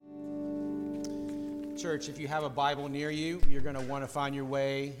Church, if you have a Bible near you, you're going to want to find your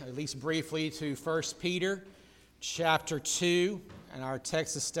way, at least briefly, to 1 Peter chapter 2. And our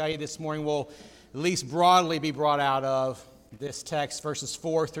text of study this morning will at least broadly be brought out of this text, verses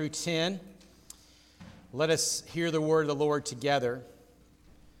 4 through 10. Let us hear the word of the Lord together.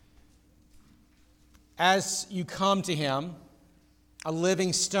 As you come to him, a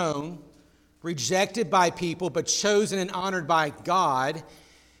living stone, rejected by people, but chosen and honored by God,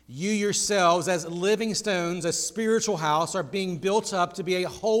 you yourselves, as living stones, a spiritual house, are being built up to be a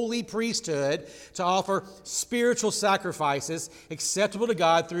holy priesthood, to offer spiritual sacrifices acceptable to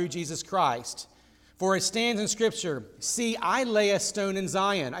God through Jesus Christ. For it stands in Scripture, "See, I lay a stone in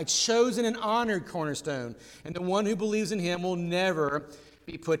Zion, a chosen and honored cornerstone, and the one who believes in him will never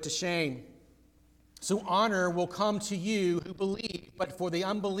be put to shame." So honor will come to you who believe, but for the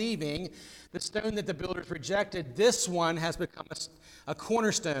unbelieving, the stone that the builders rejected, this one has become a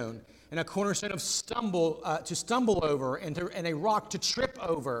cornerstone, and a cornerstone of to stumble over, and a rock to trip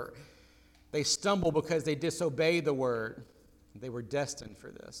over. They stumble because they disobeyed the word. They were destined for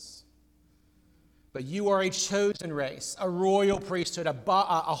this. But you are a chosen race, a royal priesthood,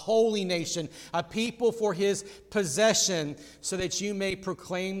 a holy nation, a people for his possession, so that you may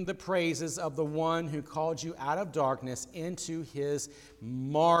proclaim the praises of the one who called you out of darkness into his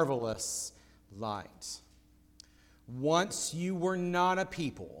marvelous light. Once you were not a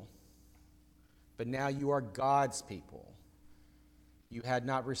people, but now you are God's people. You had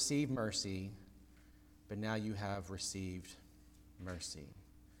not received mercy, but now you have received mercy.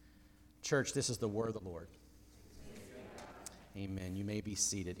 Church, this is the word of the Lord. Amen. You may be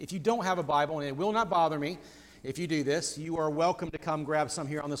seated. If you don't have a Bible, and it will not bother me if you do this, you are welcome to come grab some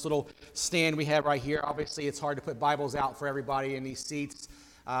here on this little stand we have right here. Obviously, it's hard to put Bibles out for everybody in these seats.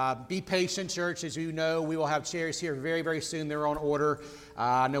 Be patient, church. As you know, we will have chairs here very, very soon. They're on order.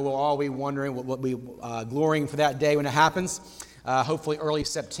 I know we'll all be wondering what we'll be glorying for that day when it happens. Hopefully, early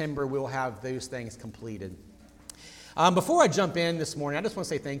September, we'll have those things completed. Before I jump in this morning, I just want to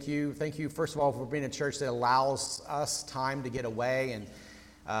say thank you. Thank you, first of all, for being a church that allows us time to get away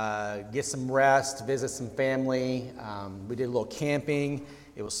and get some rest, visit some family. We did a little camping.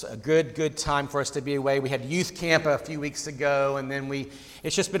 It was a good time for us to be away. We had youth camp a few weeks ago, and then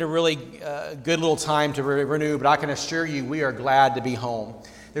it's just been a really good little time to renew, but I can assure you we are glad to be home.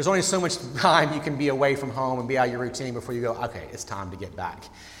 There's only so much time you can be away from home and be out of your routine before you go, okay, it's time to get back.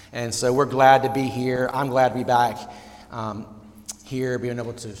 And so we're glad to be here. I'm glad to be back here, being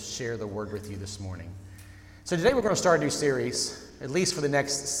able to share the word with you this morning. So today we're going to start a new series, at least for the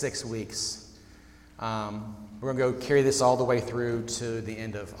next 6 weeks. We're going to go carry this all the way through to the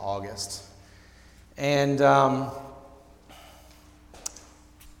end of August. And I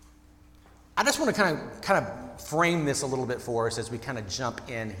just want to kind of frame this a little bit for us as we kind of jump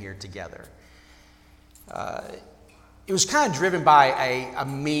in here together. It was kind of driven by a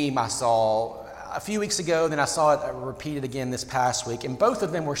meme I saw a few weeks ago, then I saw it repeated again this past week, and both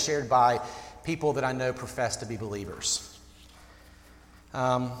of them were shared by people that I know profess to be believers.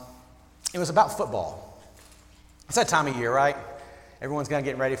 It was about football. It's that time of year, right? Everyone's kind of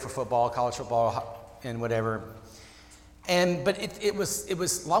getting ready for football, college football, and whatever. But it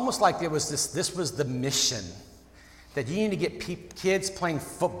was almost like this was the mission, that you need to get kids playing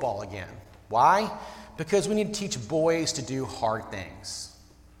football again. Why? Because we need to teach boys to do hard things.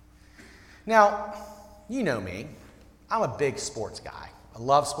 Now, you know me. I'm a big sports guy. I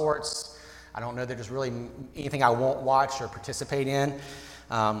love sports. I don't know that there's really anything I won't watch or participate in.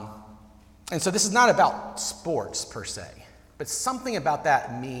 And so this is not about sports per se, but something about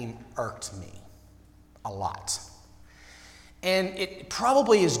that meme irked me a lot. And it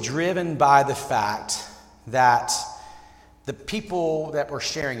probably is driven by the fact that the people that were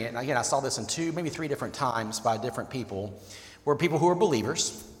sharing it, and again, I saw this in 2, maybe 3 different times by different people, were people who are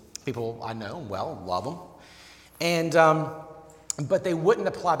believers, people I know well, love them, and but they wouldn't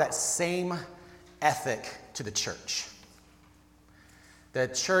apply that same ethic to the church. The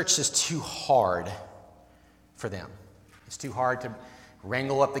church is too hard for them. It's too hard to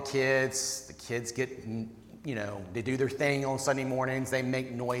wrangle up the kids. The kids get, they do their thing on Sunday mornings. They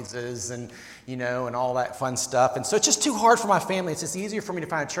make noises and all that fun stuff. And so it's just too hard for my family. It's just easier for me to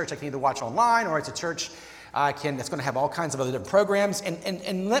find a church I can either watch online, or it's a church that's going to have all kinds of other different programs.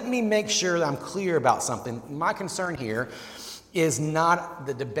 And let me make sure that I'm clear about something. My concern here is not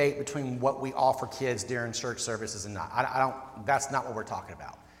the debate between what we offer kids during church services and not. That's not what we're talking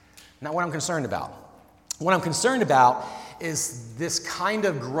about. Not what I'm concerned about. What I'm concerned about is this kind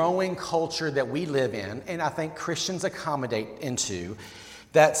of growing culture that we live in, and I think Christians accommodate into,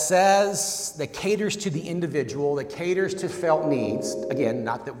 that caters to the individual, that caters to felt needs. Again,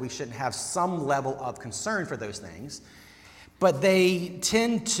 not that we shouldn't have some level of concern for those things, but they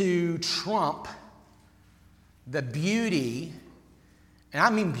tend to trump the beauty, and I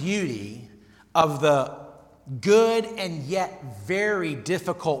mean beauty, of the good and yet very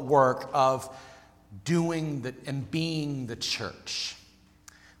difficult work of doing and being the church.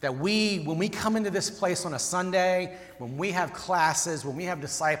 That when we come into this place on a Sunday, when we have classes, when we have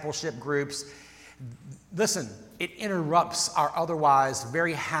discipleship groups, listen, it interrupts our otherwise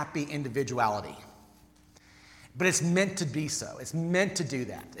very happy individuality. But it's meant to be so. It's meant to do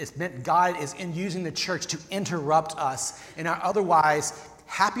that. It's meant God is using the church to interrupt us in our otherwise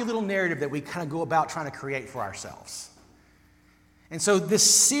happy little narrative that we kind of go about trying to create for ourselves. And so this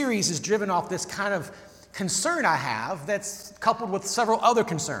series is driven off this kind of concern I have that's coupled with several other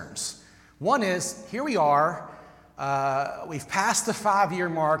concerns. One is, here we are, we've passed the 5-year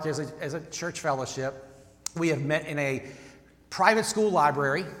mark as a church fellowship. We have met in a private school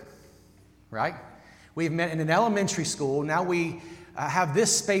library, right? We've met in an elementary school. Now we have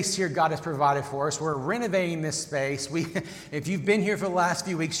this space here God has provided for us. We're renovating this space. If you've been here for the last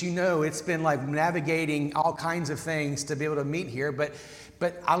few weeks, you know it's been like navigating all kinds of things to be able to meet here. But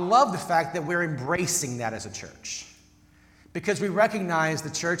I love the fact that we're embracing that as a church, because we recognize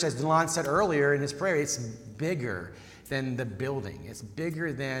the church, as Delon said earlier in his prayer, it's bigger than the building. It's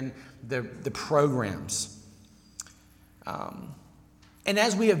bigger than the programs. And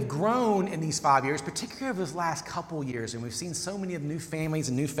as we have grown in these 5 years, particularly over this last couple years, and we've seen so many of new families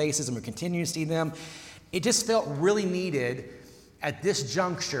and new faces, and we continue to see them, it just felt really needed at this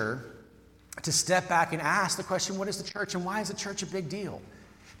juncture to step back and ask the question, what is the church, and why is the church a big deal?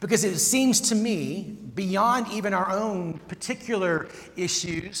 Because it seems to me, beyond even our own particular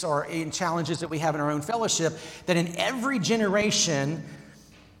issues or in challenges that we have in our own fellowship, that in every generation,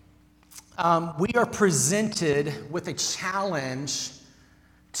 we are presented with a challenge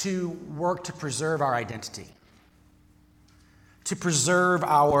to work to preserve our identity, to preserve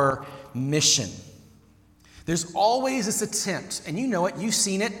our mission. There's always this attempt, and you know it, you've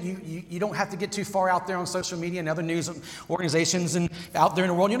seen it, you don't have to get too far out there on social media and other news organizations and out there in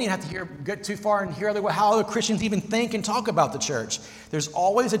the world. You don't even have to get too far and hear how other Christians even think and talk about the church. There's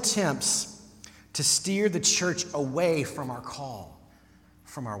always attempts to steer the church away from our call,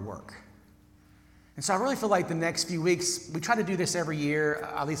 from our work. And so I really feel like the next few weeks, we try to do this every year,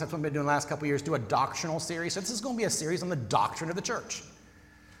 at least that's what I've been doing the last couple of years, do a doctrinal series. So this is going to be a series on the doctrine of the church.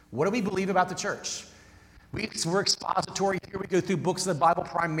 What do we believe about the church? We're expository here. We go through books of the Bible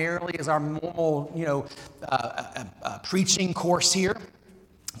primarily as our normal, preaching course here.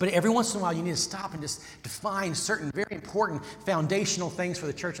 But every once in a while, you need to stop and just define certain very important foundational things for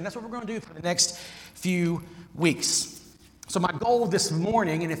the church. And that's what we're going to do for the next few weeks. So my goal this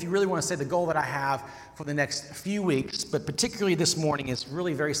morning, and if you really want to say the goal that I have for the next few weeks, but particularly this morning, is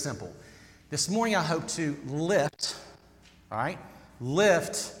really very simple. This morning I hope to lift our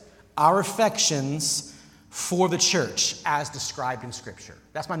affections for the church as described in Scripture.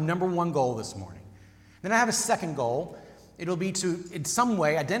 That's my number one goal this morning. Then I have a second goal. It'll be to, in some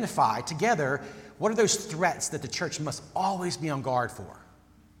way, identify together what are those threats that the church must always be on guard for.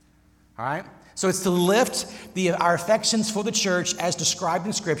 All right? So it's to lift our affections for the church as described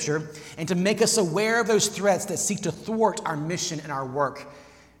in Scripture and to make us aware of those threats that seek to thwart our mission and our work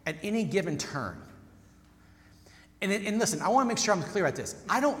at any given turn. And listen, I want to make sure I'm clear at this.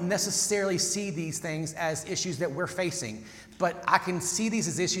 I don't necessarily see these things as issues that we're facing, but I can see these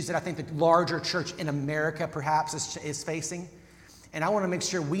as issues that I think the larger church in America perhaps is facing. And I want to make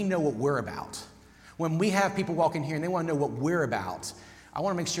sure we know what we're about. When we have people walk in here and they want to know what we're about, I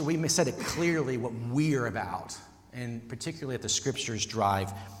want to make sure we said it clearly what we're about, and particularly if the Scriptures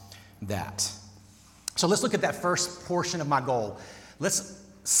drive that. So let's look at that first portion of my goal. Let's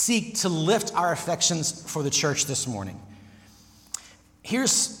seek to lift our affections for the church this morning.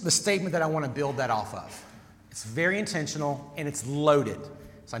 Here's the statement that I want to build that off of. It's very intentional and it's loaded.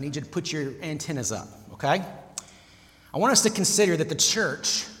 So I need you to put your antennas up, okay? I want us to consider that the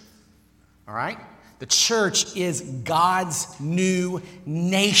church, all right, the church is God's new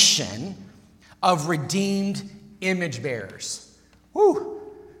nation of redeemed image bearers. Whew,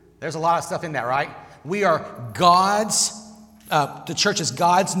 there's a lot of stuff in that, right? We are the church is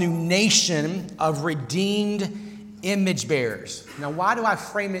God's new nation of redeemed image bearers. Now, why do I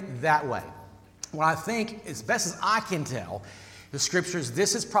frame it that way? Well, I think, as best as I can tell, the Scriptures,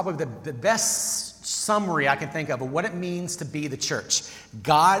 this is probably the best summary I can think of what it means to be the church.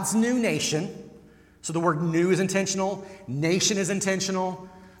 God's new nation. So the word new is intentional. Nation is intentional.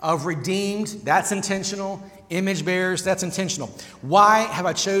 of redeemed, that's intentional. Image bearers, that's intentional. Why have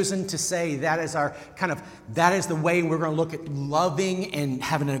I chosen to say that is that is the way we're going to look at loving and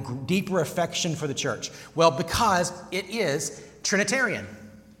having a deeper affection for the church? Well, because it is Trinitarian.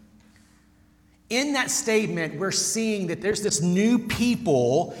 In that statement, we're seeing that there's this new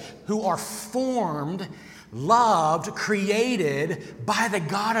people who are formed, loved, created by the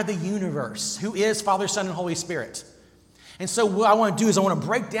God of the universe, who is Father, Son, and Holy Spirit. And so what I want to do is I want to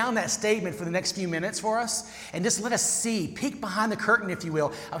break down that statement for the next few minutes for us and just let us peek behind the curtain, if you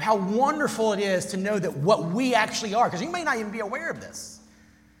will, of how wonderful it is to know that what we actually are, because you may not even be aware of this,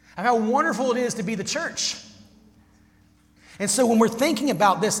 of how wonderful it is to be the church. And so when we're thinking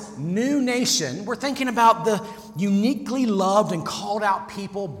about this new nation, we're thinking about the uniquely loved and called out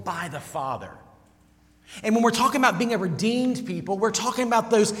people by the Father. And when we're talking about being a redeemed people, we're talking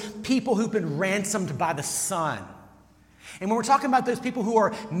about those people who've been ransomed by the Son. And when we're talking about those people who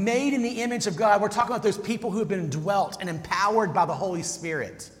are made in the image of God, we're talking about those people who have been dwelt and empowered by the Holy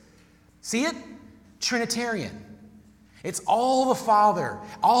Spirit. See it? Trinitarian. It's all the Father,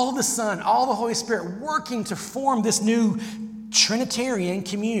 all the Son, all the Holy Spirit working to form this new Trinitarian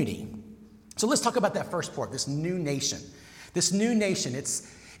community. So let's talk about that first part, this new nation. This new nation, it's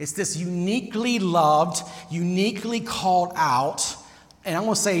this uniquely loved, uniquely called out, and I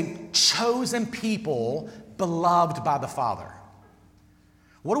want to say chosen people beloved by the Father.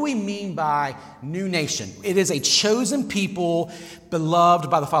 What do we mean by new nation? It is a chosen people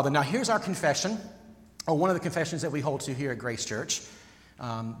beloved by the Father. Now, here's our confession, or one of the confessions that we hold to here at Grace Church,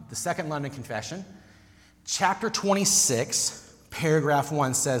 the Second London Confession. Chapter 26, paragraph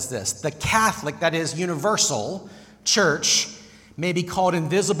 1 says this: the Catholic, that is universal, church may be called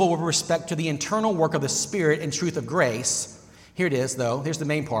invisible with respect to the internal work of the Spirit and truth of grace. Here it is, though. Here's the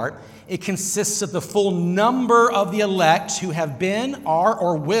main part. It consists of the full number of the elect who have been, are,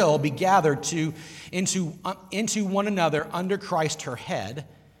 or will be gathered into one another under Christ her head.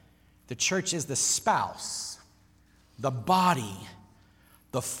 The church is the spouse, the body,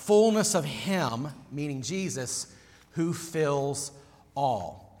 the fullness of Him, meaning Jesus, who fills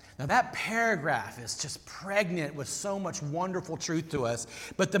all. Now that paragraph is just pregnant with so much wonderful truth to us.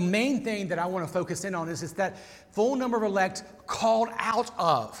 But the main thing that I want to focus in on is that full number of elect called out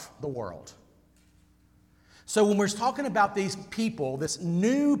of the world. So when we're talking about these people, this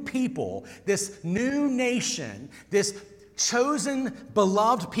new nation, this chosen,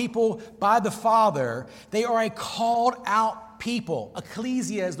 beloved people by the Father, they are a called out people.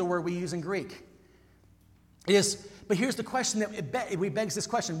 Ecclesia is the word we use in Greek. It is. But here's the question that begs this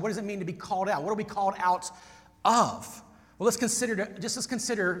question: what does it mean to be called out? What are we called out of? Well, let's consider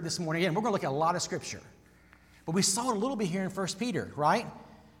this morning. Again, we're going to look at a lot of scripture, but we saw it a little bit here in 1 Peter, right?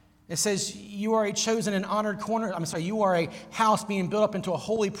 It says you are a chosen and honored you are a house being built up into a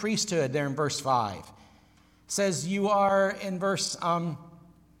holy priesthood. There in verse 5, it says you are in verse 9,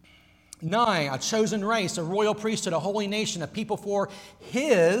 a chosen race, a royal priesthood, a holy nation, a people for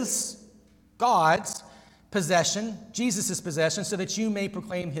God's possession, Jesus' possession, so that you may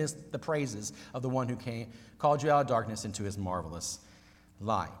proclaim the praises of the one who called you out of darkness into His marvelous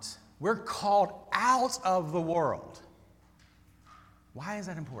light. We're called out of the world. Why is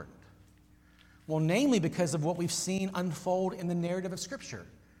that important? Well, namely because of what we've seen unfold in the narrative of Scripture.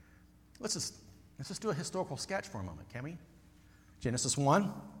 Let's just do a historical sketch for a moment, can we? Genesis 1,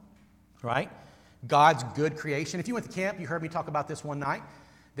 right? God's good creation. If you went to camp, you heard me talk about this one night.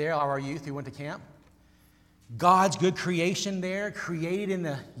 There are our youth who went to camp. God's good creation there, God created in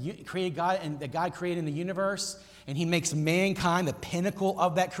the universe, and He makes mankind the pinnacle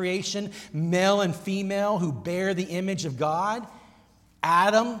of that creation, male and female who bear the image of God.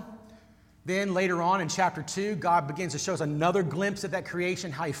 Adam. Then later on in chapter 2, God begins to show us another glimpse at that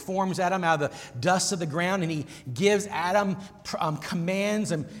creation, how He forms Adam out of the dust of the ground, and He gives Adam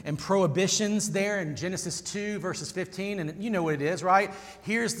commands and prohibitions there in Genesis 2, verses 15, and you know what it is, right?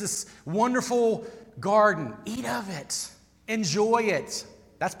 Here's this wonderful garden. Eat of it. Enjoy it.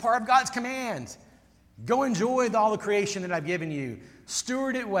 That's part of God's command. Go enjoy all the creation that I've given you.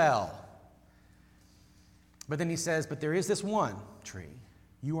 Steward it well. But then He says, but there is this one tree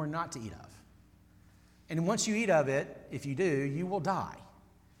you are not to eat of. And once you eat of it, if you do, you will die.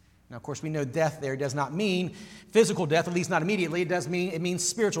 Now, of course, we know death there does not mean physical death, at least not immediately. It means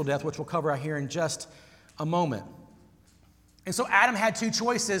spiritual death, which we'll cover out here in just a moment. And so Adam had two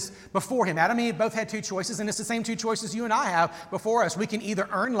choices before him. Adam and Eve both had two choices, and it's the same two choices you and I have before us. We can either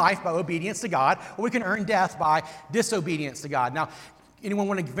earn life by obedience to God, or we can earn death by disobedience to God. Now, anyone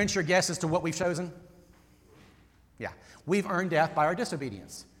want to venture a guess as to what we've chosen? Yeah, we've earned death by our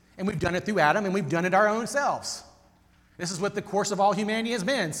disobedience. And we've done it through Adam, and we've done it our own selves. This is what the course of all humanity has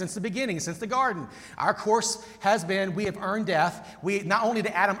been since the beginning, since the garden. Our course has been we have earned death. Not only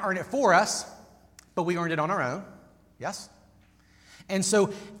did Adam earn it for us, but we earned it on our own. Yes? And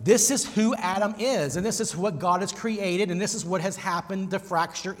so this is who Adam is, and this is what God has created, and this is what has happened, the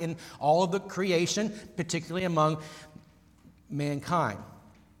fracture in all of the creation, particularly among mankind.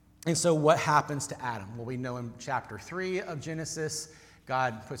 And so what happens to Adam? Well, we know in chapter 3 of Genesis,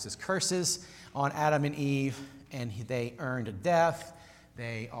 God puts his curses on Adam and Eve, and they earned a death.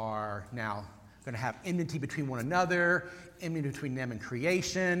 They are now going to have enmity between one another, enmity between them and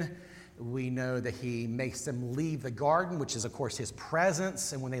creation. We know that he makes them leave the garden, which is, of course, his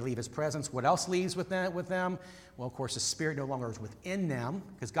presence. And when they leave his presence, what else leaves with them? Well, of course, the Spirit no longer is within them,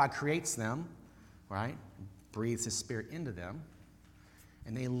 because God creates them, right? Breathes his Spirit into them.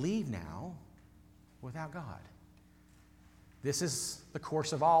 And they leave now without God. This is the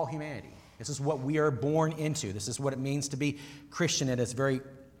course of all humanity. This is what we are born into. This is what it means to be Christian. It is it's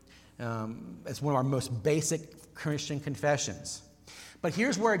one of our most basic Christian confessions. But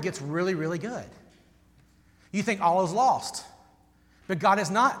here's where it gets really, really good. You think all is lost. But God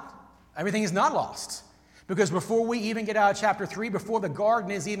is not. Everything is not lost. Because before we even get out of chapter 3, before the garden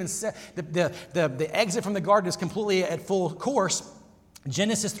is even set, the exit from the garden is completely at full course,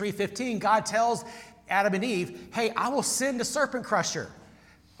 Genesis 3:15, God tells Adam and Eve, hey, I will send a serpent crusher.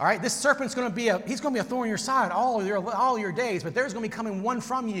 All right, this serpent's going to be he's going to be a thorn in your side all your days, but there's going to be coming one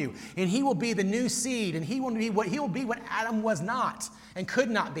from you, and he will be the new seed, and he will be what Adam was not and could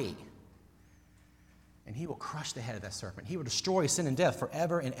not be. And he will crush the head of that serpent. He will destroy sin and death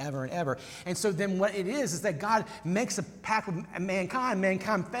forever and ever and ever. And so then what it is that God makes a pact with mankind.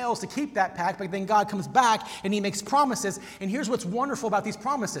 Mankind fails to keep that pact, but then God comes back and he makes promises. And here's what's wonderful about these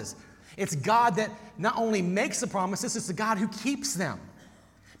promises. It's God that not only makes the promises, it's the God who keeps them.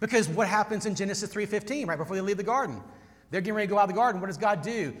 Because what happens in Genesis 3:15, right before they leave the garden? They're getting ready to go out of the garden. What does God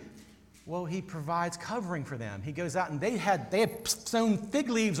do? Well, he provides covering for them. He goes out and they had sewn fig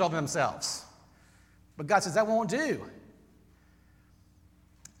leaves over themselves. But God says that won't do.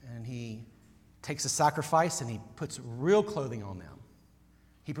 And he takes a sacrifice and he puts real clothing on them.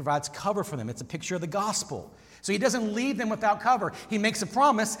 He provides cover for them. It's a picture of the gospel. So he doesn't leave them without cover. He makes a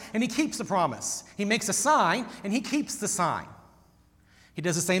promise and he keeps the promise. He makes a sign and he keeps the sign. He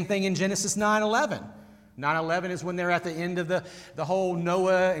does the same thing in Genesis 9:11. 9:11 is when they're at the end of the whole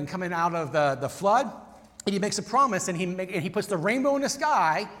Noah and coming out of the flood. And he makes a promise and he puts the rainbow in the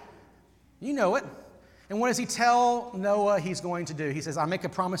sky. You know it. And what does he tell Noah he's going to do? He says, I make a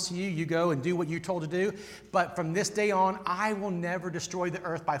promise to you. You go and do what you're told to do. But from this day on, I will never destroy the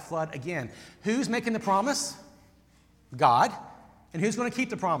earth by flood again. Who's making the promise? God. And who's going to keep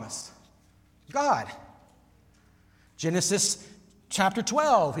the promise? God. Genesis chapter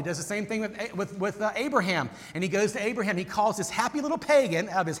 12, he does the same thing with Abraham. And he goes to Abraham. He calls this happy little pagan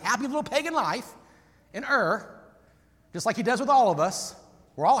out of his happy little pagan life in Ur, just like he does with all of us.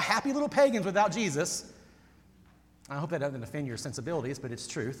 We're all happy little pagans without Jesus. I hope that doesn't offend your sensibilities, but it's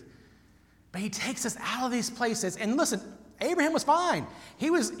truth. But he takes us out of these places. And listen, Abraham was fine. He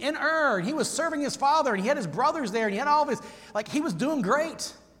was in Ur, and he was serving his father, and he had his brothers there, and he had all of his, he was doing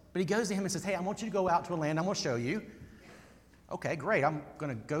great. But he goes to him and says, hey, I want you to go out to a land. I'm going to show you. Okay, great. I'm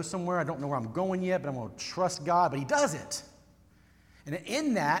going to go somewhere. I don't know where I'm going yet, but I'm going to trust God. But he does it. And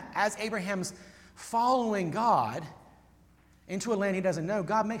in that, as Abraham's following God into a land he doesn't know,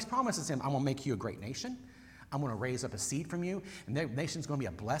 God makes promises to him. I'm going to make you a great nation. I'm going to raise up a seed from you, and that nation's going to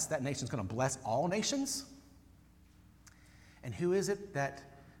be that nation's going to bless all nations. And who is it that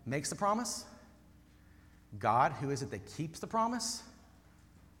makes the promise? God. Who is it that keeps the promise?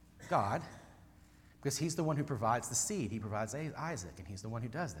 God. Because he's the one who provides the seed. He provides Isaac, and he's the one who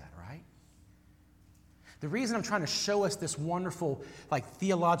does that, right? The reason I'm trying to show us this wonderful,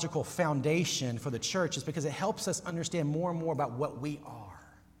 theological foundation for the church is because it helps us understand more and more about what we are.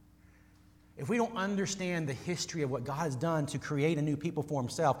 If we don't understand the history of what God has done to create a new people for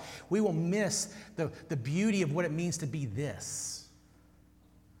himself, we will miss the beauty of what it means to be this.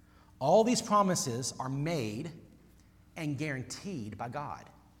 All these promises are made and guaranteed by God.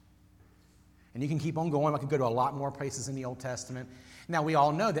 And you can keep on going. I could go to a lot more places in the Old Testament. Now, we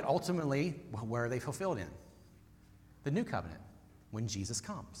all know that ultimately, where are they fulfilled in? The New Covenant, when Jesus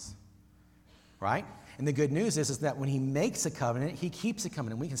comes. Right? And the good news is that when he makes a covenant, he keeps a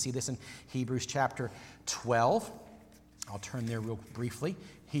covenant. We can see this in Hebrews chapter 12. I'll turn there real briefly.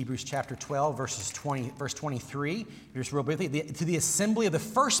 Hebrews chapter 12, verse 23. Just real briefly. To the assembly of the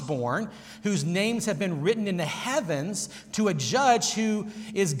firstborn, whose names have been written in the heavens, to a judge who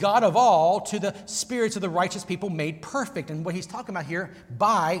is God of all, to the spirits of the righteous people made perfect. And what he's talking about here,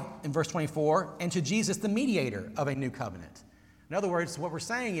 in verse 24, and to Jesus, the mediator of a new covenant. In other words, what we're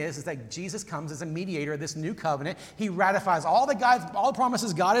saying is that Jesus comes as a mediator of this new covenant. He ratifies all the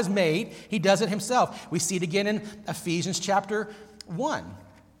promises God has made. He does it himself. We see it again in Ephesians chapter 1.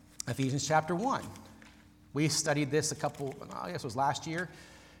 Ephesians chapter 1. We studied this I guess it was last year,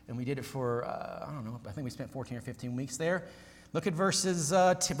 and we did it for, I think we spent 14 or 15 weeks there. Look at verse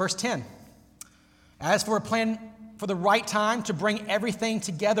 10. As for a plan for the right time to bring everything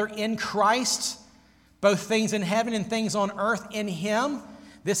together in Christ, both things in heaven and things on earth in Him.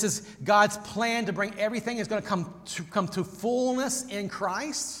 This is God's plan to bring everything is going to come to fullness in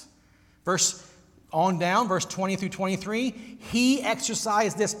Christ. Verse 20 through 23. He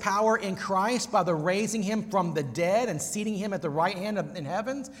exercised this power in Christ by the raising Him from the dead and seating Him at the right hand in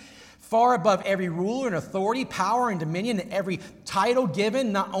heavens, far above every ruler and authority, power and dominion, and every title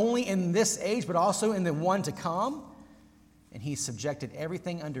given, not only in this age, but also in the one to come. And He subjected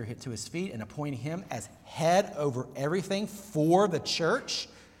everything to His feet and appointed Him as head over everything for the church,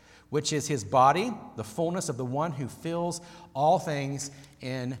 which is His body, the fullness of the one who fills all things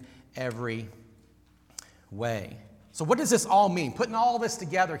in every way. So what does this all mean? Putting all this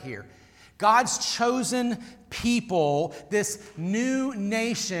together here. God's chosen people, this new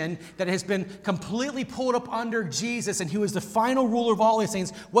nation that has been completely pulled up under Jesus and who is the final ruler of all these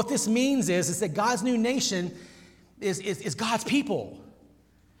things. What this means is that God's new nation is God's people.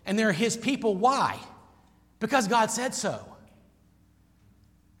 And they're His people. Why? Because God said so.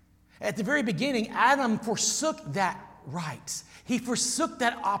 At the very beginning, Adam forsook that right. He forsook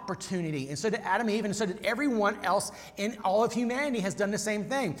that opportunity. And so did Adam and Eve, and so did everyone else in all of humanity has done the same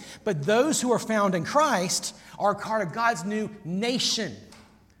thing. But those who are found in Christ are part of God's new nation,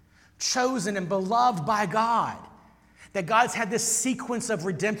 chosen and beloved by God. That God's had this sequence of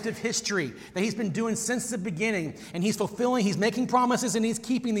redemptive history that He's been doing since the beginning. And He's fulfilling, He's making promises, and He's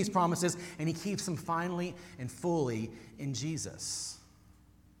keeping these promises. And He keeps them finally and fully in Jesus.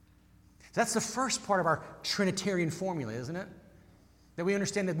 So that's the first part of our Trinitarian formula, isn't it? That we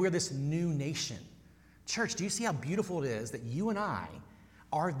understand that we're this new nation. Church, do you see how beautiful it is that you and I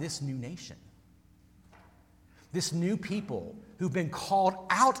are this new nation? This new people who've been called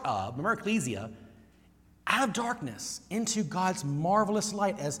out of, remember ecclesia, out of darkness into God's marvelous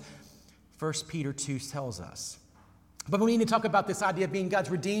light, as 1 Peter 2 tells us. But we need to talk about this idea of being God's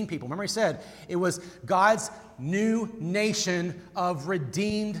redeemed people. Remember he said it was God's new nation of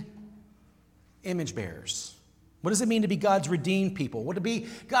redeemed image bearers. What does it mean to be God's redeemed people? Well, to be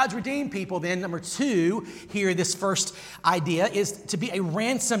God's redeemed people, then, number 2, here, this first idea, is to be a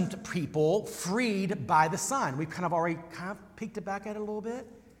ransomed people freed by the Son. We've already peeked it back at it a little bit,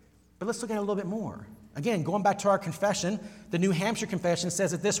 but let's look at it a little bit more. Again, going back to our confession, the New Hampshire Confession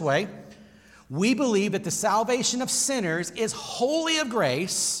says it this way: we believe that the salvation of sinners is wholly of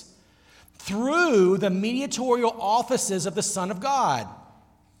grace through the mediatorial offices of the Son of God,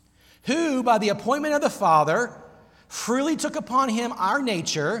 who, by the appointment of the Father, freely took upon Him our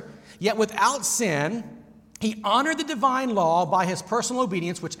nature, yet without sin, He honored the divine law by His personal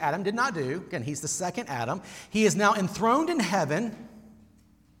obedience, which Adam did not do. Again, he's the second Adam. He is now enthroned in heaven,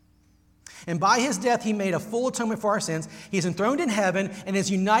 and by His death He made a full atonement for our sins. He is enthroned in heaven and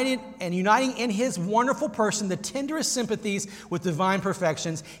is uniting in His wonderful person the tenderest sympathies with divine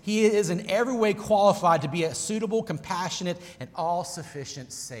perfections. He is in every way qualified to be a suitable, compassionate, and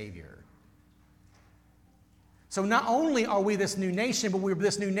all-sufficient Savior. So not only are we this new nation, but we're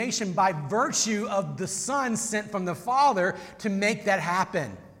this new nation by virtue of the Son sent from the Father to make that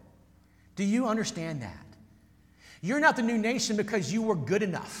happen. Do you understand that? You're not the new nation because you were good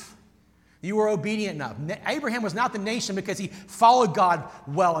enough. You were obedient enough. Abraham was not the nation because he followed God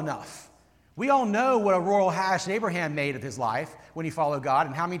well enough. We all know what a royal hash Abraham made of his life when he followed God,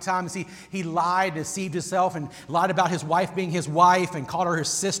 and how many times he lied, deceived himself, and lied about his wife being his wife, and called her his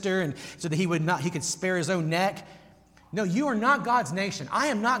sister, and so that he could spare his own neck. No, you are not God's nation. I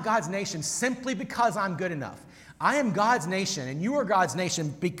am not God's nation simply because I'm good enough. I am God's nation, and you are God's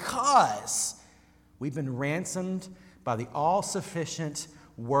nation because we've been ransomed by the all-sufficient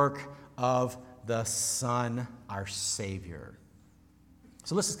work of the Son, our Savior.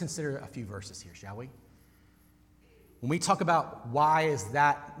 So let's just consider a few verses here, shall we? When we talk about why is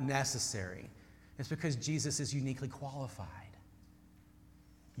that necessary, it's because Jesus is uniquely qualified.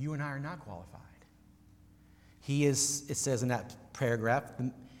 You and I are not qualified. He is, it says in that paragraph,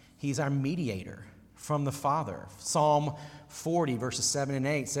 He's our mediator from the Father. Psalm 40, verses 7 and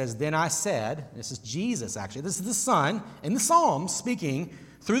 8 says, "Then I said," this is Jesus actually, this is the Son in the Psalms speaking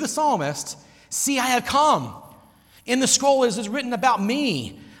through the psalmist, "See, I have come. In the scroll is written about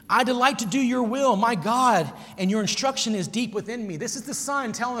me. I delight to do your will, my God, and your instruction is deep within me." This is the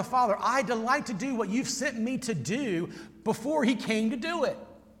Son telling the Father, I delight to do what you've sent me to do before he came to do it.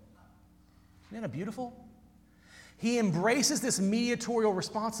 Isn't that beautiful? He embraces this mediatorial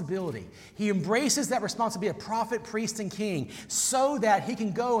responsibility. He embraces that responsibility of prophet, priest, and king so that he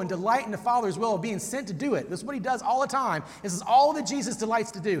can go and delight in the Father's will of being sent to do it. This is what he does all the time. This is all that Jesus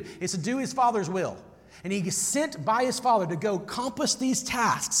delights to do, is to do his Father's will. And he is sent by his Father to go accomplish these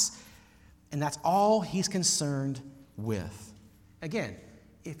tasks. And that's all he's concerned with. Again,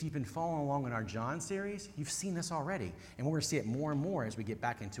 if you've been following along in our John series, you've seen this already. And we're going to see it more and more as we get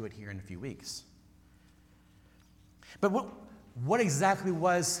back into it here in a few weeks. But what exactly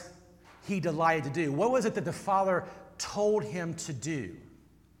was he delighted to do? What was it that the Father told him to do?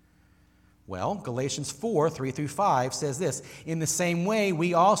 Well, Galatians 4, 3 through 5 says this, "In the same way,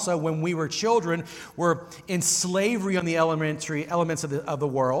 we also, when we were children, were in slavery on the elements of the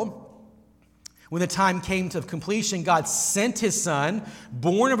world. When the time came to completion, God sent his Son,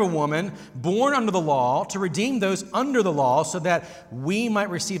 born of a woman, born under the law, to redeem those under the law so that we might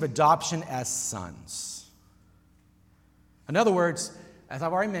receive adoption as sons." In other words, as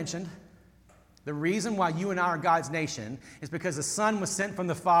I've already mentioned, the reason why you and I are God's nation is because the Son was sent from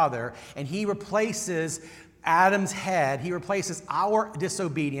the Father, and he replaces Adam's head. He replaces our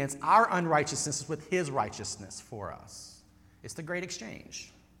disobedience, our unrighteousness with his righteousness for us. It's the great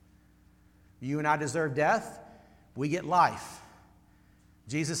exchange. You and I deserve death. We get life.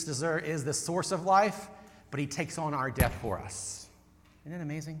 Jesus is the source of life, but he takes on our death for us. Isn't that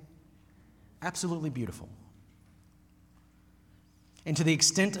amazing? Absolutely beautiful. And to the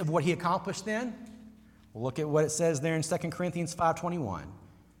extent of what he accomplished then, we'll look at what it says there in 2 Corinthians 5:21.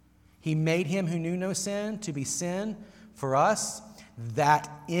 "He made him who knew no sin to be sin for us, that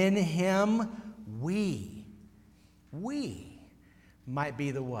in him we might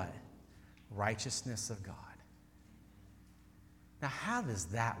be the what? Righteousness of God." Now, how does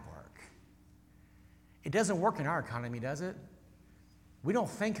that work? It doesn't work in our economy, does it? We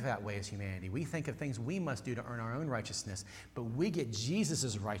don't think that way as humanity. We think of things we must do to earn our own righteousness, but we get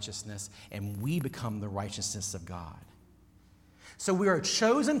Jesus' righteousness and we become the righteousness of God. So we are a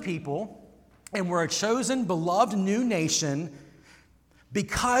chosen people and we're a chosen, beloved new nation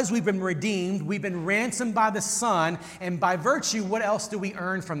because we've been redeemed, we've been ransomed by the Son, and by virtue, what else do we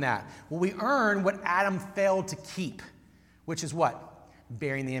earn from that? Well, we earn what Adam failed to keep, which is what?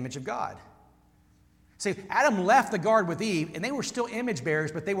 Bearing the image of God. See, Adam left the garden with Eve, and they were still image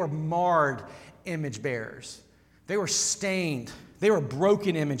bearers, but they were marred image bearers. They were stained. They were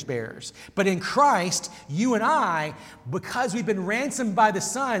broken image bearers. But in Christ, you and I, because we've been ransomed by the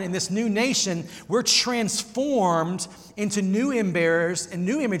Son in this new nation, we're transformed into new image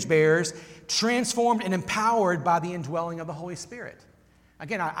bearers, transformed and empowered by the indwelling of the Holy Spirit.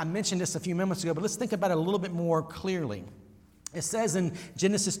 Again, I mentioned this a few moments ago, but let's think about it a little bit more clearly. It says in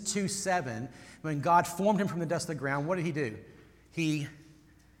Genesis 2:7, when God formed him from the dust of the ground, what did he do? He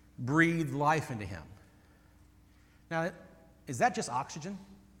breathed life into him. Now, is that just oxygen?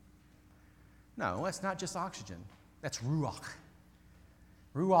 No, that's not just oxygen. That's ruach.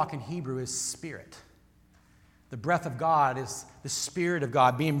 Ruach in Hebrew is spirit. The breath of God is the Spirit of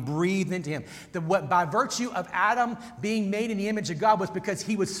God being breathed into him. By virtue of Adam being made in the image of God was because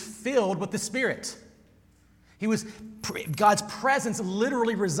he was filled with the Spirit. God's presence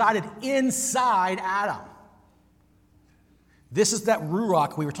literally resided inside Adam. This is that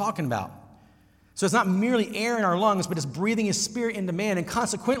ruach we were talking about. So it's not merely air in our lungs, but it's breathing his Spirit into man. And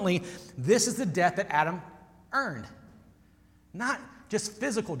consequently, this is the death that Adam earned. Not just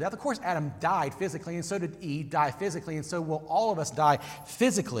physical death. Of course, Adam died physically, and so did Eve die physically, and so will all of us die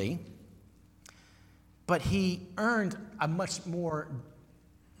physically. But he earned a much more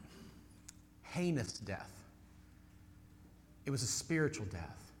heinous death. It was a spiritual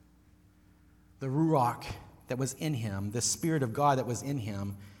death. The ruach that was in him, the Spirit of God that was in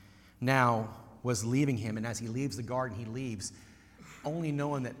him, now was leaving him. And as he leaves the garden, he leaves only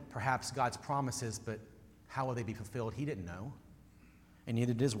knowing that perhaps God's promises, but how will they be fulfilled? He didn't know. And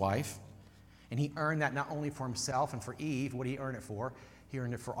neither did his wife. And he earned that not only for himself and for Eve. What did he earn it for? He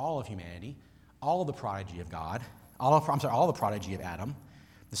earned it for all of humanity, all of the prodigy of God, all the prodigy of Adam.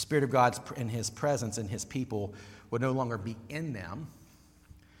 The Spirit of God in his presence and his people would no longer be in them.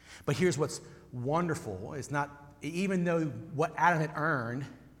 But here's what's wonderful. It's not, even though what Adam had earned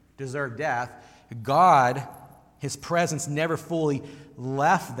deserved death, God, his presence never fully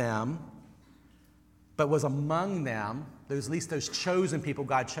left them but was among them, at least those chosen people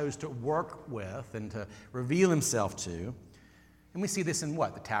God chose to work with and to reveal himself to. And we see this in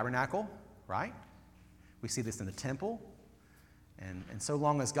what? The tabernacle, right? We see this in the temple. And so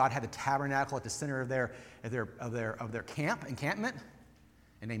long as God had the tabernacle at the center of their encampment,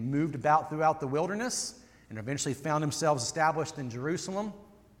 and they moved about throughout the wilderness and eventually found themselves established in Jerusalem,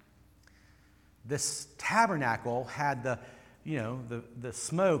 this tabernacle had the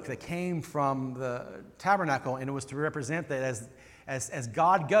smoke that came from the tabernacle, and it was to represent that as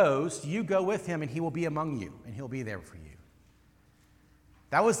God goes, you go with him, and he will be among you, and he'll be there for you.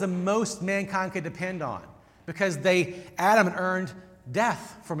 That was the most mankind could depend on, because Adam had earned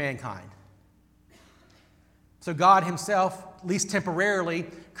death for mankind. So God himself, at least temporarily,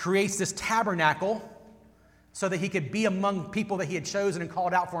 creates this tabernacle so that he could be among people that he had chosen and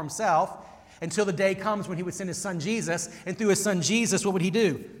called out for himself, until the day comes when he would send his son Jesus. And through his son Jesus, what would he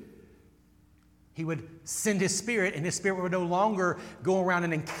do? He would send his Spirit, and his Spirit would no longer go around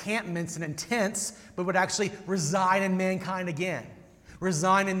in encampments and in tents, but would actually reside in mankind again.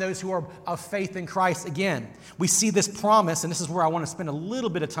 Reside in those who are of faith in Christ again. We see this promise, and this is where I want to spend a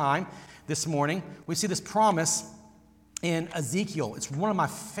little bit of time this morning. We see this promise in Ezekiel. It's one of my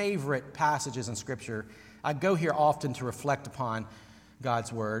favorite passages in Scripture. I go here often to reflect upon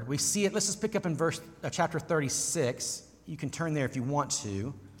God's word. We see it. Let's just pick up in chapter 36. You can turn there if you want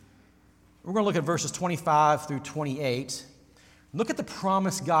to. We're going to look at verses 25 through 28. Look at the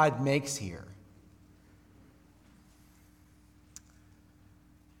promise God makes here.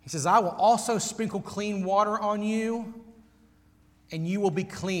 He says, I will also sprinkle clean water on you, and you will be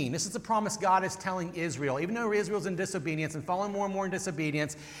clean. This is the promise God is telling Israel. Even though Israel's in disobedience and falling more and more in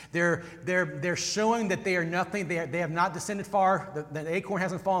disobedience, they're showing that they are nothing. They have not descended far. The acorn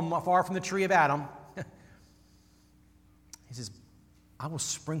hasn't fallen far from the tree of Adam. He says, I will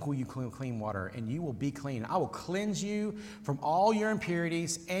sprinkle you clean water, and you will be clean. I will cleanse you from all your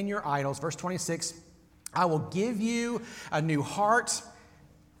impurities and your idols. Verse 26, I will give you a new heart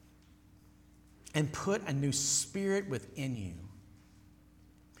and put a new spirit within you.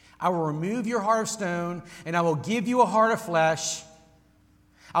 I will remove your heart of stone, and I will give you a heart of flesh.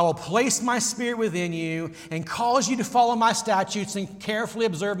 I will place my spirit within you and cause you to follow my statutes and carefully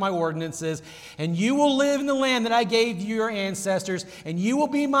observe my ordinances. And you will live in the land that I gave your ancestors, and you will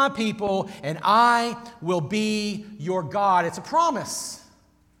be my people, and I will be your God. It's a promise.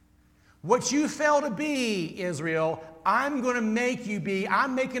 What you fail to be, Israel, I'm going to make you be.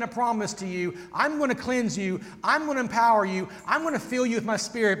 I'm making a promise to you. I'm going to cleanse you. I'm going to empower you. I'm going to fill you with my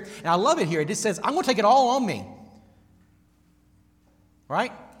spirit. And I love it here. It just says, I'm going to take it all on me.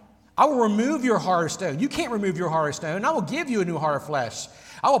 Right? I will remove your heart of stone. You can't remove your heart of stone. I will give you a new heart of flesh.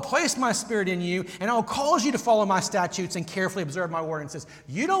 I will place my spirit in you, and I will cause you to follow my statutes and carefully observe my ordinances.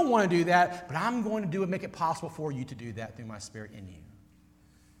 You don't want to do that, but I'm going to do it, make it possible for you to do that through my spirit in you.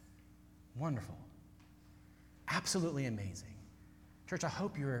 Wonderful. Absolutely amazing. Church, I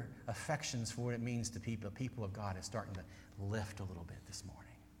hope your affections for what it means to people of God is starting to lift a little bit this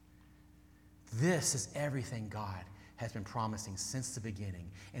morning. This is everything God has been promising since the beginning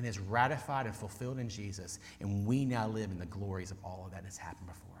and is ratified and fulfilled in Jesus, and we now live in the glories of all of that that's happened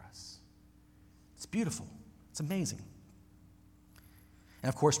before us. It's beautiful. It's amazing. And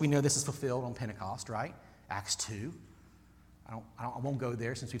of course, we know this is fulfilled on Pentecost, right? Acts 2. I won't go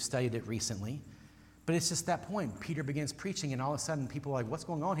there since we've studied it recently. But it's just that point. Peter begins preaching, and all of a sudden people are like, what's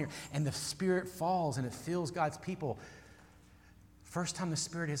going on here? And the Spirit falls, and it fills God's people. First time the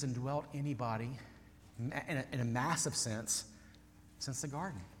Spirit has indwelt anybody in a massive sense since the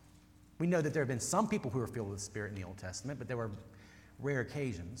garden. We know that there have been some people who were filled with the Spirit in the Old Testament, but there were rare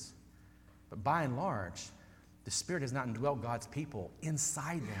occasions. But by and large, the Spirit has not indwelt God's people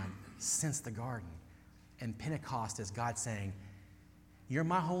inside them since the garden. And Pentecost is God saying, you're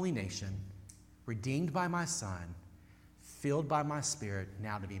my holy nation, redeemed by my Son, filled by my Spirit,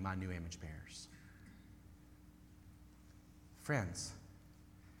 now to be my new image bearers. Friends,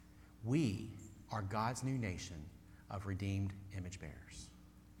 we are God's new nation of redeemed image bearers.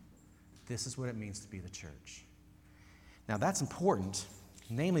 This is what it means to be the church. Now that's important,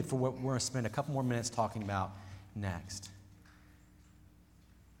 namely for what we're going to spend a couple more minutes talking about next.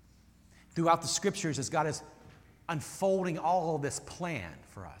 Throughout the Scriptures, as God is unfolding all of this plan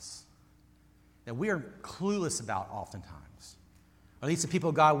for us, that we are clueless about oftentimes, or at least the people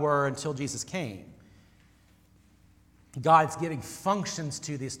of God were until Jesus came. God's giving functions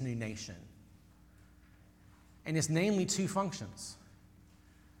to this new nation. And it's namely two functions.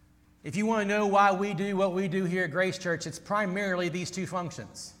 If you want to know why we do what we do here at Grace Church, it's primarily these two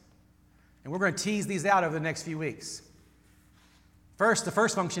functions. And we're going to tease these out over the next few weeks. First, the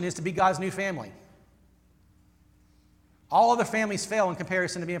first function is to be God's new family. All other families fail in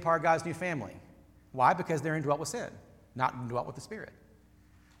comparison to being a part of God's new family. Why? Because they're indwelt with sin, not indwelt with the Spirit.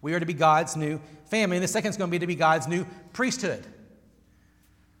 We are to be God's new family. And the second is going to be to be God's new priesthood.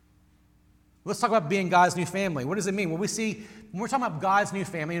 Let's talk about being God's new family. What does it mean? When we're talking about God's new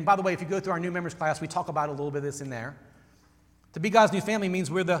family, and by the way, if you go through our new members class, we talk about a little bit of this in there. To be God's new family means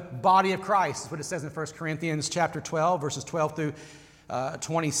we're the body of Christ. That's what it says in 1 Corinthians chapter 12, verses 12 through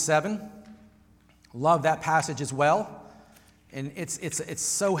 27. Love that passage as well. And it's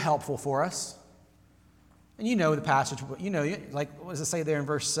so helpful for us. And you know the passage, like what does it say there in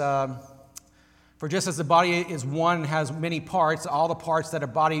verse, for just as the body is one and has many parts, all the parts that a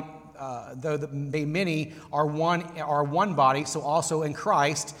body, though they many, are one body, so also in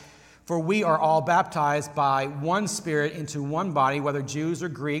Christ. For we are all baptized by one Spirit into one body, whether Jews or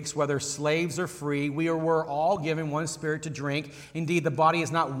Greeks, whether slaves or free. We're all given one Spirit to drink. Indeed, the body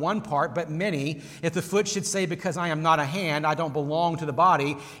is not one part, but many. If the foot should say, because I am not a hand, I don't belong to the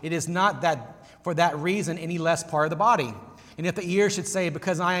body, it is not that for that reason any less part of the body. And if the ear should say,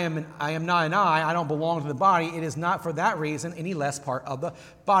 because I am not an eye, I don't belong to the body, it is not for that reason any less part of the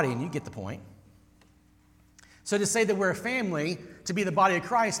body. And you get the point. So to say that we're a family, to be the body of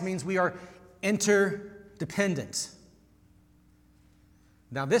Christ, means we are interdependent.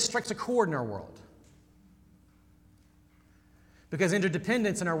 Now this strikes a chord in our world. Because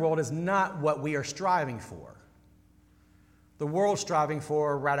interdependence in our world is not what we are striving for. The world's striving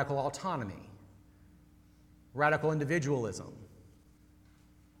for radical autonomy, radical individualism.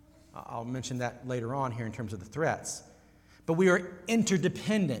 I'll mention that later on here in terms of the threats. But we are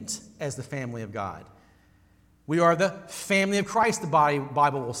interdependent as the family of God. We are the family of Christ, the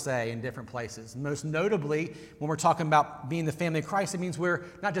Bible will say in different places. Most notably, when we're talking about being the family of Christ, it means we're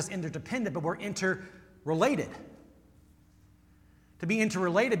not just interdependent, but we're interrelated. To be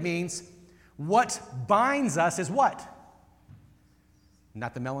interrelated means what binds us is what?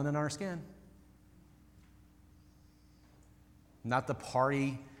 Not the melanin on our skin. Not the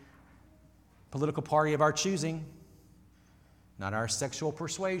political party of our choosing. Not our sexual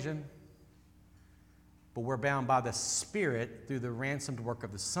persuasion. But we're bound by the Spirit through the ransomed work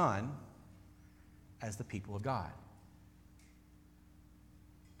of the Son as the people of God.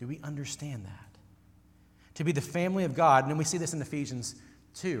 Do we understand that? To be the family of God, and then we see this in Ephesians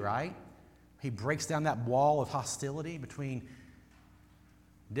 2, right? He breaks down that wall of hostility between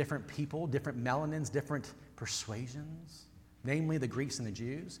different people, different melanins, different persuasions, namely the Greeks and the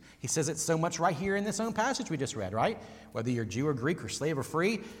Jews. He says it so much right here in this own passage we just read, right? Whether you're Jew or Greek or slave or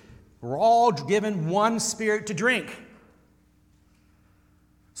free, we're all given one Spirit to drink.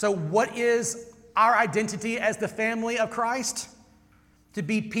 So what is our identity as the family of Christ? To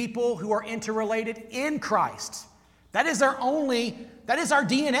be people who are interrelated in Christ. That is our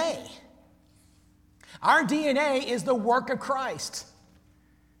DNA. Our DNA is the work of Christ.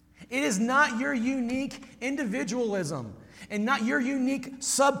 It is not your unique individualism and not your unique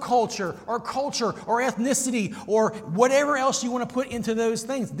subculture or culture or ethnicity or whatever else you want to put into those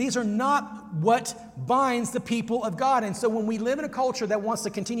things. These are not what binds the people of God. And so when we live in a culture that wants to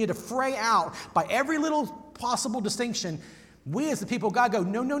continue to fray out by every little possible distinction, we as the people of God go,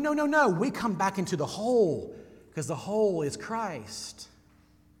 no, no, no, no, no. We come back into the whole because the whole is Christ.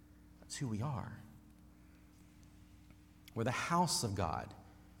 That's who we are. We're the house of God.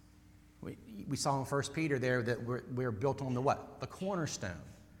 We saw in 1 Peter there that we're built on the what? The cornerstone.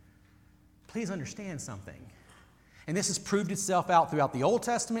 Please understand something. And this has proved itself out throughout the Old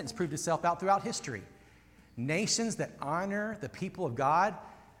Testament. It's proved itself out throughout history. Nations that honor the people of God,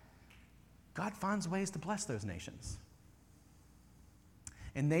 God finds ways to bless those nations.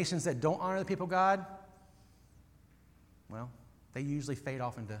 And nations that don't honor the people of God, well, they usually fade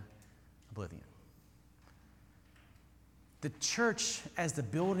off into oblivion. The church as the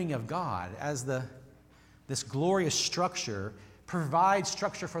building of God, as this glorious structure, provides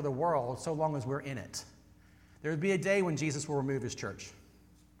structure for the world so long as we're in it. There will be a day when Jesus will remove his church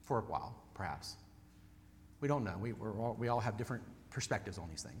for a while, perhaps. We don't know. We all have different perspectives on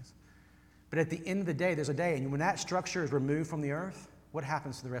these things. But at the end of the day, there's a day, and when that structure is removed from the earth, what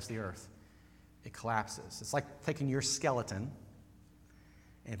happens to the rest of the earth? It collapses. It's like taking your skeleton,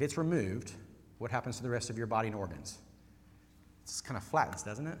 and if it's removed, what happens to the rest of your body and organs? It's kind of flattens,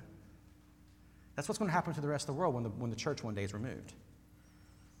 doesn't it? That's what's going to happen to the rest of the world when the church one day is removed.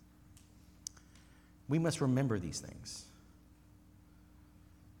 We must remember these things.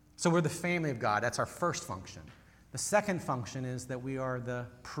 So we're the family of God. That's our first function. The second function is that we are the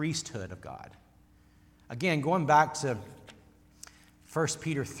priesthood of God. Again, going back to 1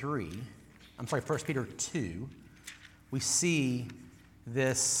 Peter 2, we see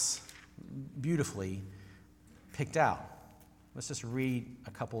this beautifully picked out. Let's just read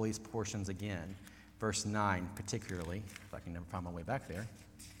a couple of these portions again. Verse 9 particularly, if I can never find my way back there.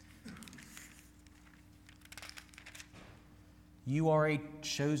 You are a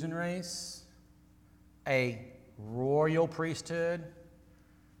chosen race, a royal priesthood,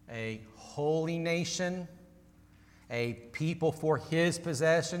 a holy nation, a people for his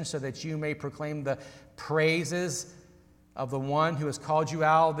possession, so that you may proclaim the praises of the one who has called you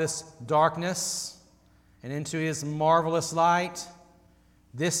out of this darkness and into his marvelous light.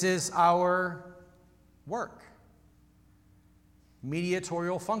 This is our work,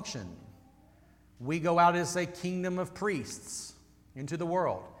 mediatorial function. We go out as a kingdom of priests into the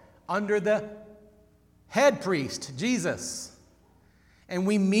world under the head priest, Jesus. And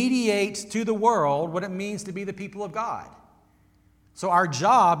we mediate to the world what it means to be the people of God. So our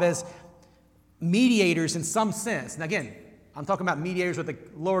job as mediators in some sense, and again, I'm talking about mediators with a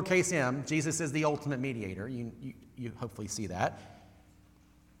lowercase m. Jesus is the ultimate mediator. You hopefully see that.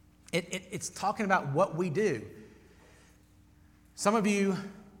 It's talking about what we do. Some of you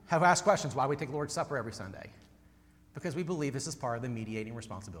have asked questions why we take Lord's Supper every Sunday. Because we believe this is part of the mediating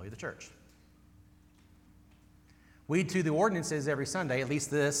responsibility of the church. We do the ordinances every Sunday, at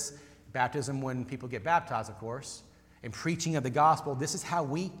least this, baptism when people get baptized, of course, and preaching of the gospel. This is how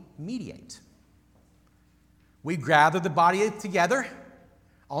we mediate. We gather the body together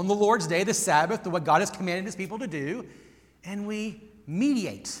on the Lord's Day, the Sabbath, what God has commanded his people to do, and we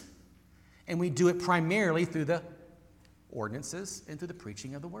mediate. And we do it primarily through the ordinances and through the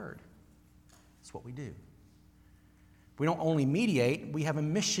preaching of the word. That's what we do. We don't only mediate, we have a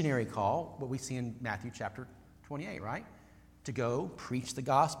missionary call, what we see in Matthew chapter 28, right? To go preach the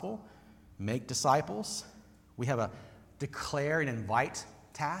gospel, make disciples. We have a declare and invite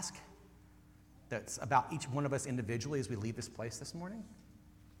task that's about each one of us individually as we leave this place this morning.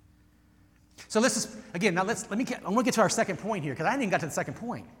 So let's just, again, now I want to get to our second point here, because I haven't even got to the second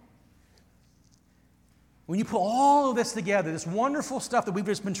point. When you put all of this together, this wonderful stuff that we've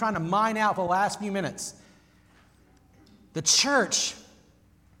just been trying to mine out for the last few minutes, the church,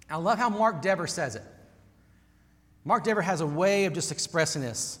 I love how Mark Dever says it. Mark Dever has a way of just expressing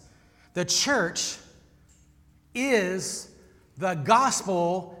this. The church is the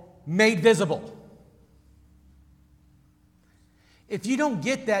gospel made visible. If you don't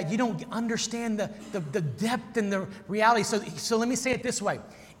get that, you don't understand the depth and the reality. So let me say it this way.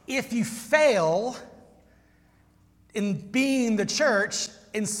 If you fail in being the church,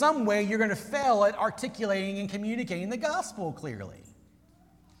 in some way you're going to fail at articulating and communicating the gospel clearly.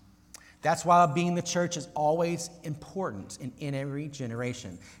 That's why being the church is always important in every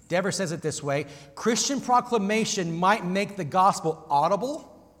generation. Dever says it this way: Christian proclamation might make the gospel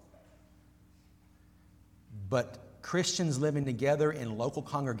audible, but Christians living together in local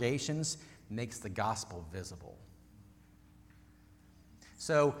congregations makes the gospel visible.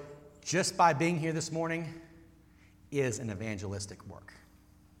 So just by being here this morning is an evangelistic work.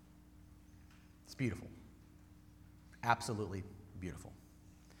 It's beautiful. Absolutely beautiful.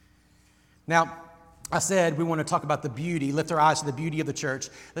 Now, I said we want to talk about the beauty, lift our eyes to the beauty of the church.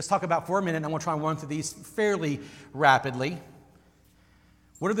 Let's talk about for a minute, and I'm going to try and run through these fairly rapidly.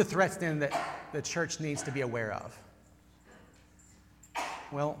 What are the threats then that the church needs to be aware of?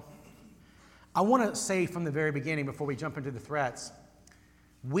 Well, I want to say from the very beginning, before we jump into the threats,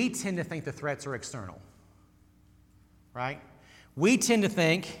 we tend to think the threats are external, right? We tend to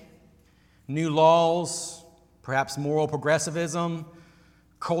think new laws, perhaps moral progressivism,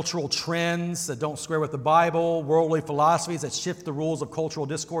 cultural trends that don't square with the Bible, worldly philosophies that shift the rules of cultural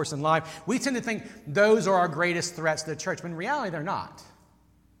discourse in life. We tend to think those are our greatest threats to the church, but in reality, they're not.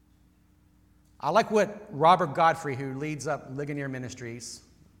 I like what Robert Godfrey, who leads up Ligonier Ministries,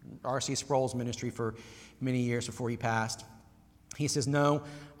 R.C. Sproul's ministry for many years before he passed, he says, no,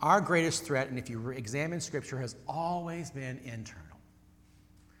 our greatest threat, and if you examine Scripture, has always been internal.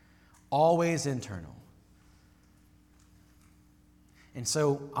 Always internal. And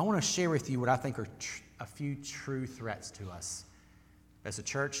so I want to share with you what I think are a few true threats to us as a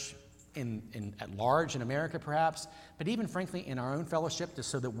church at large in America perhaps, but even frankly in our own fellowship, just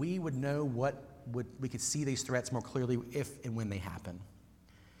so that we would know we could see these threats more clearly if and when they happen.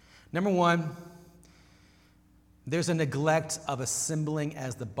 Number one, there's a neglect of assembling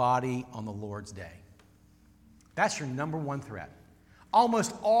as the body on the Lord's day. That's your number one threat.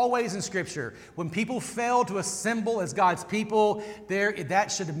 Almost always in Scripture, when people fail to assemble as God's people,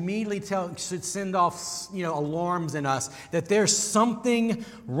 that should immediately should send off alarms in us that there's something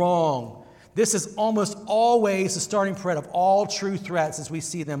wrong. This is almost always the starting point of all true threats as we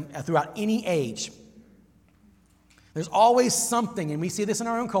see them throughout any age. There's always something, and we see this in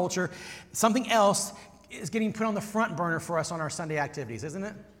our own culture, something else is getting put on the front burner for us on our Sunday activities, isn't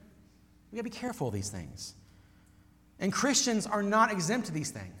it? We got to be careful of these things. And Christians are not exempt to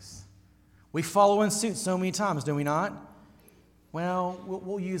these things. We follow in suit so many times, do we not? Well,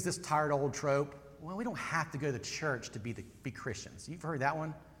 we'll use this tired old trope. Well, we don't have to go to church to be Christians. You've heard that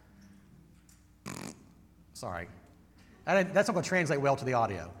one? Sorry. That's not going to translate well to the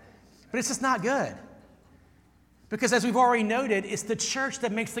audio. But it's just not good. Because as we've already noted, it's the church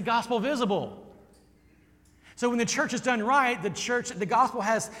that makes the gospel visible. So when the church is done right, the gospel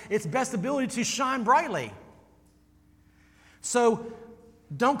has its best ability to shine brightly. So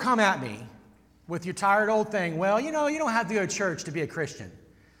don't come at me with your tired old thing. Well, you don't have to go to church to be a Christian.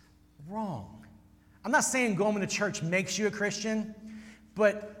 Wrong. I'm not saying going to church makes you a Christian,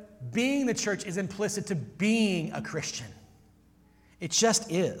 but being the church is implicit to being a Christian. It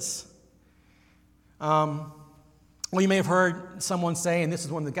just is. Well, you may have heard someone say, and this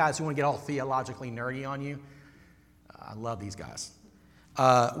is one of the guys who want to get all theologically nerdy on you. I love these guys.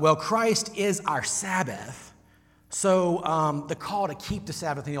 Well, Christ is our Sabbath. So the call to keep the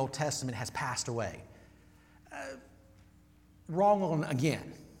Sabbath in the Old Testament has passed away. Wrong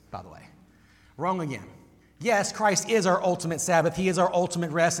again, by the way. Wrong again. Yes, Christ is our ultimate Sabbath. He is our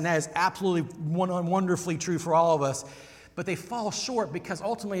ultimate rest, and that is absolutely wonderfully true for all of us. But they fall short because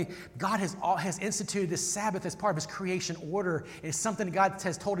ultimately God has instituted this Sabbath as part of his creation order. It's something that God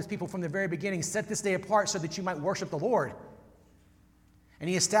has told his people from the very beginning, set this day apart so that you might worship the Lord. And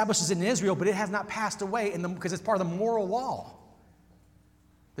he establishes it in Israel, but it has not passed away because it's part of the moral law.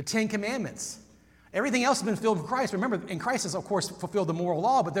 The Ten Commandments. Everything else has been filled with Christ. Remember, in Christ has, of course, fulfilled the moral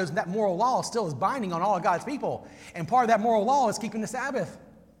law, but that moral law still is binding on all of God's people. And part of that moral law is keeping the Sabbath.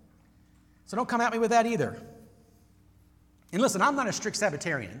 So don't come at me with that either. And listen, I'm not a strict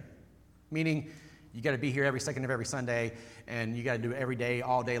Sabbatarian, meaning you got to be here every second of every Sunday, and you got to do it every day,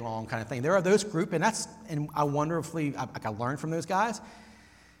 all day long kind of thing. There are those group, and I wonder if I learned from those guys.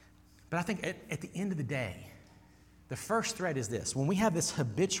 But I think at the end of the day, the first threat is this. When we have this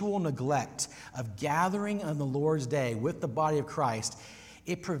habitual neglect of gathering on the Lord's day with the body of Christ,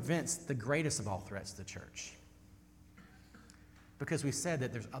 it prevents the greatest of all threats to the church. Because we said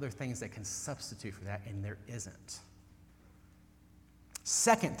that there's other things that can substitute for that, and there isn't.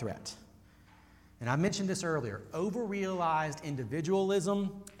 Second threat, and I mentioned this earlier, over-realized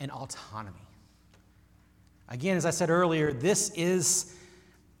individualism and autonomy. Again, as I said earlier, this is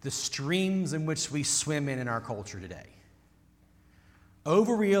the streams in which we swim in our culture today.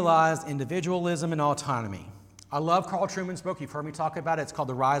 Over-realized individualism and autonomy. I love Carl Trueman's book. You've heard me talk about it. It's called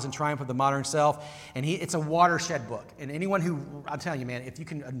The Rise and Triumph of the Modern Self. And it's a watershed book. And anyone who, I'm telling you, man, if you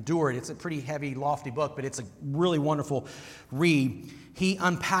can endure it, it's a pretty heavy, lofty book, but it's a really wonderful read. He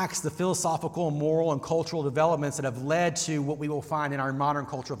unpacks the philosophical, moral, and cultural developments that have led to what we will find in our modern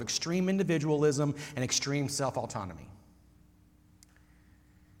culture of extreme individualism and extreme self-autonomy.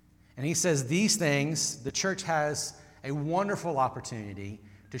 And he says these things, the church has a wonderful opportunity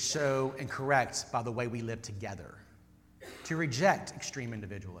to show and correct by the way we live together, to reject extreme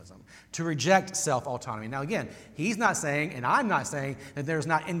individualism, to reject self-autonomy. Now again, he's not saying, and I'm not saying, that there's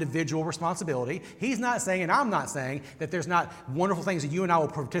not individual responsibility. He's not saying, and I'm not saying, that there's not wonderful things that you and I will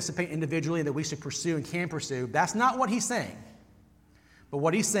participate individually that we should pursue and can pursue. That's not what he's saying. But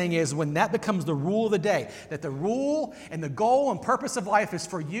what he's saying is when that becomes the rule of the day, that the rule and the goal and purpose of life is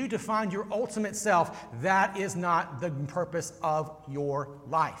for you to find your ultimate self, that is not the purpose of your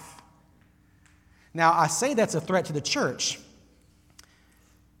life. Now, I say that's a threat to the church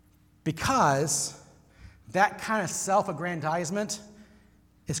because that kind of self-aggrandizement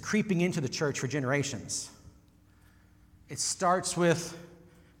is creeping into the church for generations. It starts with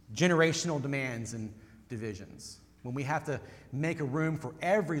generational demands and divisions. When we have to make a room for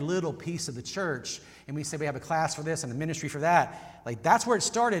every little piece of the church, and we say we have a class for this and a ministry for that, like that's where it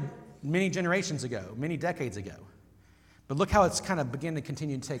started many generations ago, many decades ago. But look how it's kind of beginning to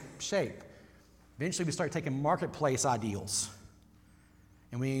continue to take shape. Eventually we start taking marketplace ideals,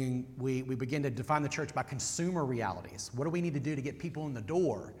 and we begin to define the church by consumer realities. What do we need to do to get people in the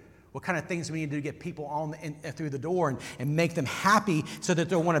door? What kind of things do we need to do to get people through the door and make them happy so that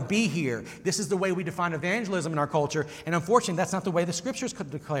they'll want to be here? This is the way we define evangelism in our culture, and unfortunately, that's not the way the Scriptures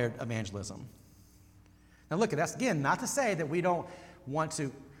declared evangelism. Now look, that's again not to say that we don't want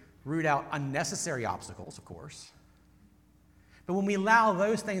to root out unnecessary obstacles, of course. But when we allow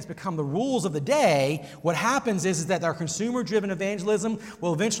those things become the rules of the day, what happens is that our consumer-driven evangelism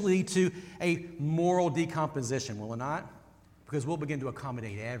will eventually lead to a moral decomposition, will it not? Because we'll begin to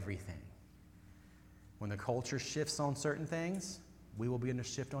accommodate everything. When the culture shifts on certain things, we will begin to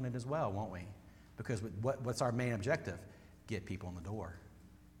shift on it as well, won't we? Because what's our main objective? Get people in the door.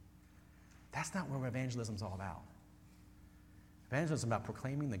 That's not what evangelism is all about. Evangelism is about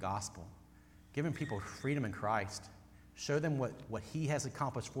proclaiming the gospel, giving people freedom in Christ, show them what he has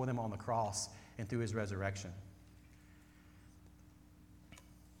accomplished for them on the cross and through his resurrection.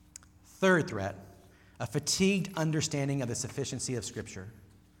 Third threat, a fatigued understanding of the sufficiency of Scripture.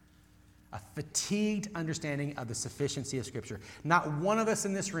 A fatigued understanding of the sufficiency of Scripture. Not one of us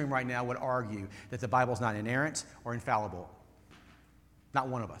in this room right now would argue that the Bible is not inerrant or infallible. Not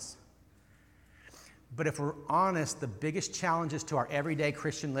one of us. But if we're honest, the biggest challenges to our everyday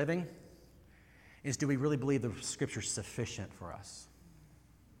Christian living is, do we really believe the Scripture is sufficient for us?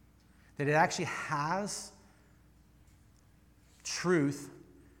 That it actually has truth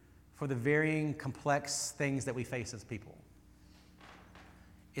for the varying complex things that we face as people.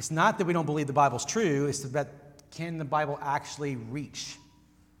 It's not that we don't believe the Bible's true, it's that can the Bible actually reach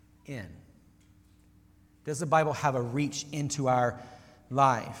in? Does the Bible have a reach into our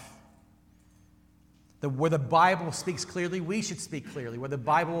life? Where the Bible speaks clearly, we should speak clearly. Where the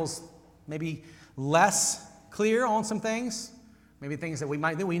Bible's maybe less clear on some things, maybe things that we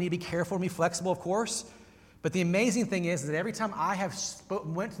might do, we need to be careful and be flexible, of course. But the amazing thing is that every time I have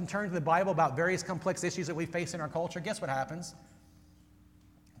went and turned to the Bible about various complex issues that we face in our culture, guess what happens?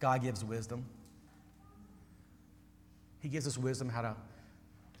 God gives wisdom. He gives us wisdom how to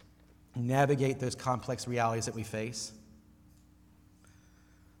navigate those complex realities that we face.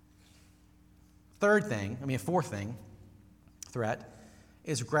 Fourth threat,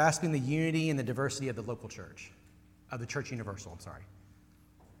 is grasping the unity and the diversity of the local church, of the Church Universal,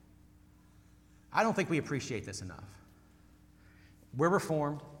 I don't think we appreciate this enough. We're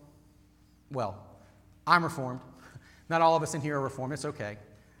Reformed. Well, I'm Reformed. Not all of us in here are Reformed. It's okay.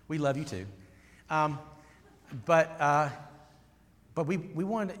 We love you too. But we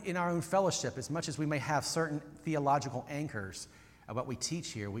want, in our own fellowship, as much as we may have certain theological anchors of what we teach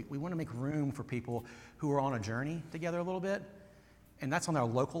here, we want to make room for people who are on a journey together a little bit. And that's on our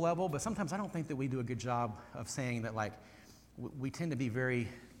local level. But sometimes I don't think that we do a good job of saying that, like, we tend to be very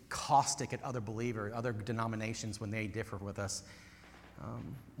caustic at other believers, other denominations when they differ with us.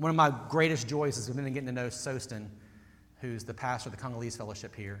 One of my greatest joys has been getting to know Sostin, who's the pastor of the Congolese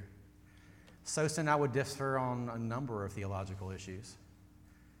Fellowship here. Sostin and I would differ on a number of theological issues.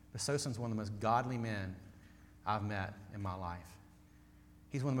 But Sostin's one of the most godly men I've met in my life.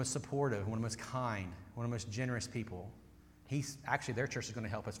 He's one of the most supportive, one of the most kind, one of the most generous people. He's actually, their church is going to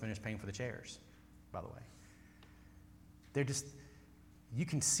help us finish paying for the chairs, by the way. They're just, you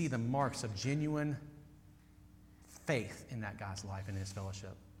can see the marks of genuine faith in that guy's life and in his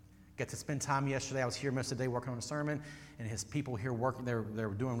fellowship. Got to spend time yesterday. I was here most of the day working on a sermon, and his people here working, they're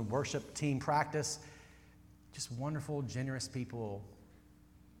doing worship team practice. Just wonderful, generous people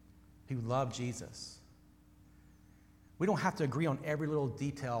who love Jesus. We don't have to agree on every little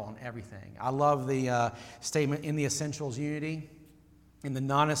detail on everything. I love the statement, in the essentials, unity, in the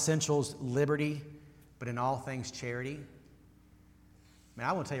non-essentials, liberty, but in all things, charity. Man,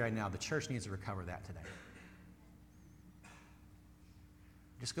 I want to tell you right now, the church needs to recover that today.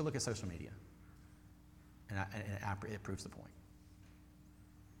 Just go look at social media, and it proves the point.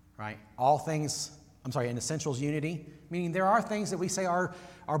 Right? In essentials, unity, meaning there are things that we say are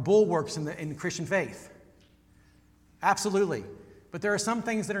bulwarks in the Christian faith. Absolutely. But there are some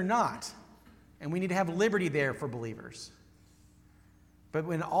things that are not, and we need to have liberty there for believers. But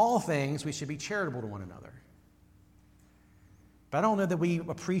in all things, we should be charitable to one another. But I don't know that we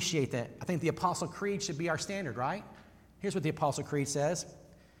appreciate that. I think the Apostle Creed should be our standard, right? Here's what the Apostle Creed says.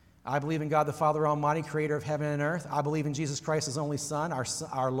 I believe in God the Father Almighty, creator of heaven and earth. I believe in Jesus Christ, his only Son,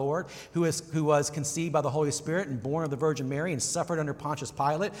 our Lord, who was conceived by the Holy Spirit and born of the Virgin Mary and suffered under Pontius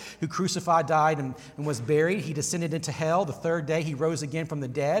Pilate, who crucified, died, and was buried. He descended into hell. The third day he rose again from the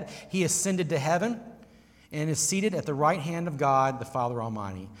dead. He ascended to heaven and is seated at the right hand of God, the Father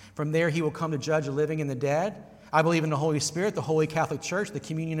Almighty. From there he will come to judge the living and the dead. I believe in the Holy Spirit, the Holy Catholic Church, the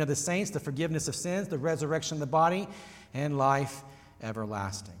communion of the saints, the forgiveness of sins, the resurrection of the body, and life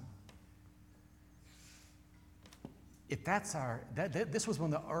everlasting. If that's this was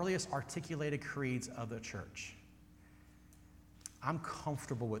one of the earliest articulated creeds of the church. I'm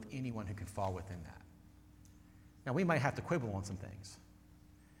comfortable with anyone who can fall within that. Now, we might have to quibble on some things,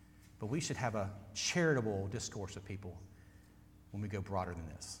 but we should have a charitable discourse with people when we go broader than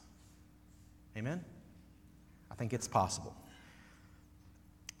this. Amen? I think it's possible.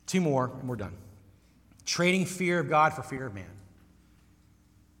 Two more, and we're done. Trading fear of God for fear of man.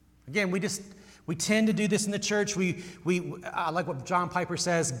 Again, we tend to do this in the church. I like what John Piper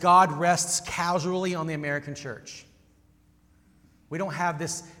says, God rests casually on the American church. We don't have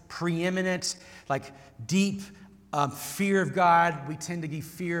this preeminent, deep fear of God. We tend to give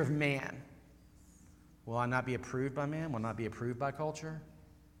fear of man. Will I not be approved by man? Will I not be approved by culture?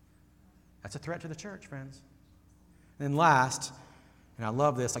 That's a threat to the church, friends. And then last, and I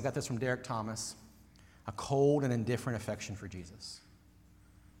love this, I got this from Derek Thomas, a cold and indifferent affection for Jesus.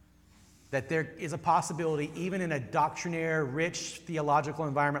 That there is a possibility, even in a doctrinaire, rich theological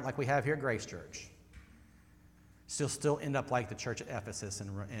environment like we have here at Grace Church, still end up like the church at Ephesus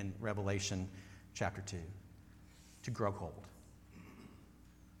in Revelation chapter 2, to grow cold.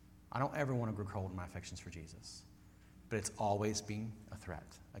 I don't ever want to grow cold in my affections for Jesus, but it's always been a threat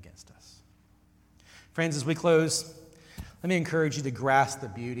against us. Friends, as we close, let me encourage you to grasp the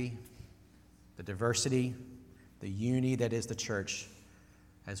beauty, the diversity, the unity that is the church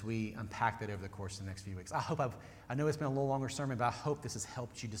as we unpack that over the course of the next few weeks. I know it's been a little longer sermon, but I hope this has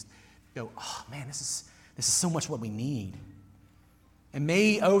helped you just go, oh man, this is so much what we need. And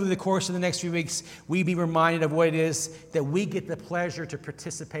may over the course of the next few weeks, we be reminded of what it is that we get the pleasure to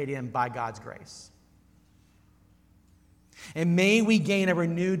participate in by God's grace. And may we gain a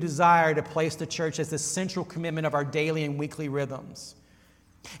renewed desire to place the church as the central commitment of our daily and weekly rhythms.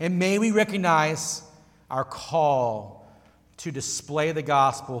 And may we recognize our call to display the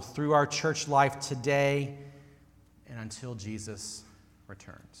gospel through our church life today and until Jesus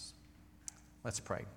returns. Let's pray.